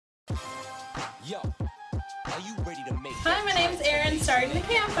Hi, my name's Erin, starting the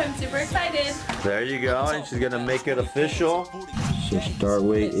camp. I'm super excited. There you go, and she's gonna make it official. So start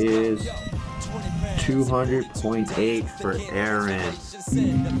weight is 200.8 for Erin.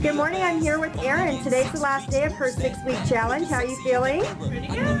 Good morning, I'm here with Erin. Today's the last day of her 6-week challenge. How are you feeling? Pretty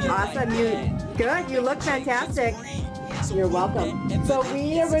good. Awesome, good, you look fantastic. You're welcome. So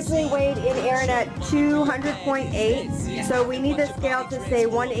we originally weighed in Erin at 200.8. So we need the scale to say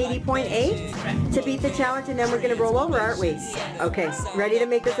 180.8 to beat the challenge, and then we're going to roll over, aren't we? Okay, ready to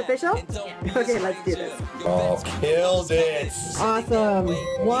make this official? Okay, let's do this. Oh, killed it. Awesome.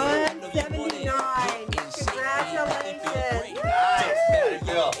 179. Congratulations. Nice. How do you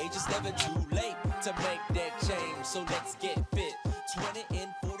feel? Age is never too late to make that change. So let's get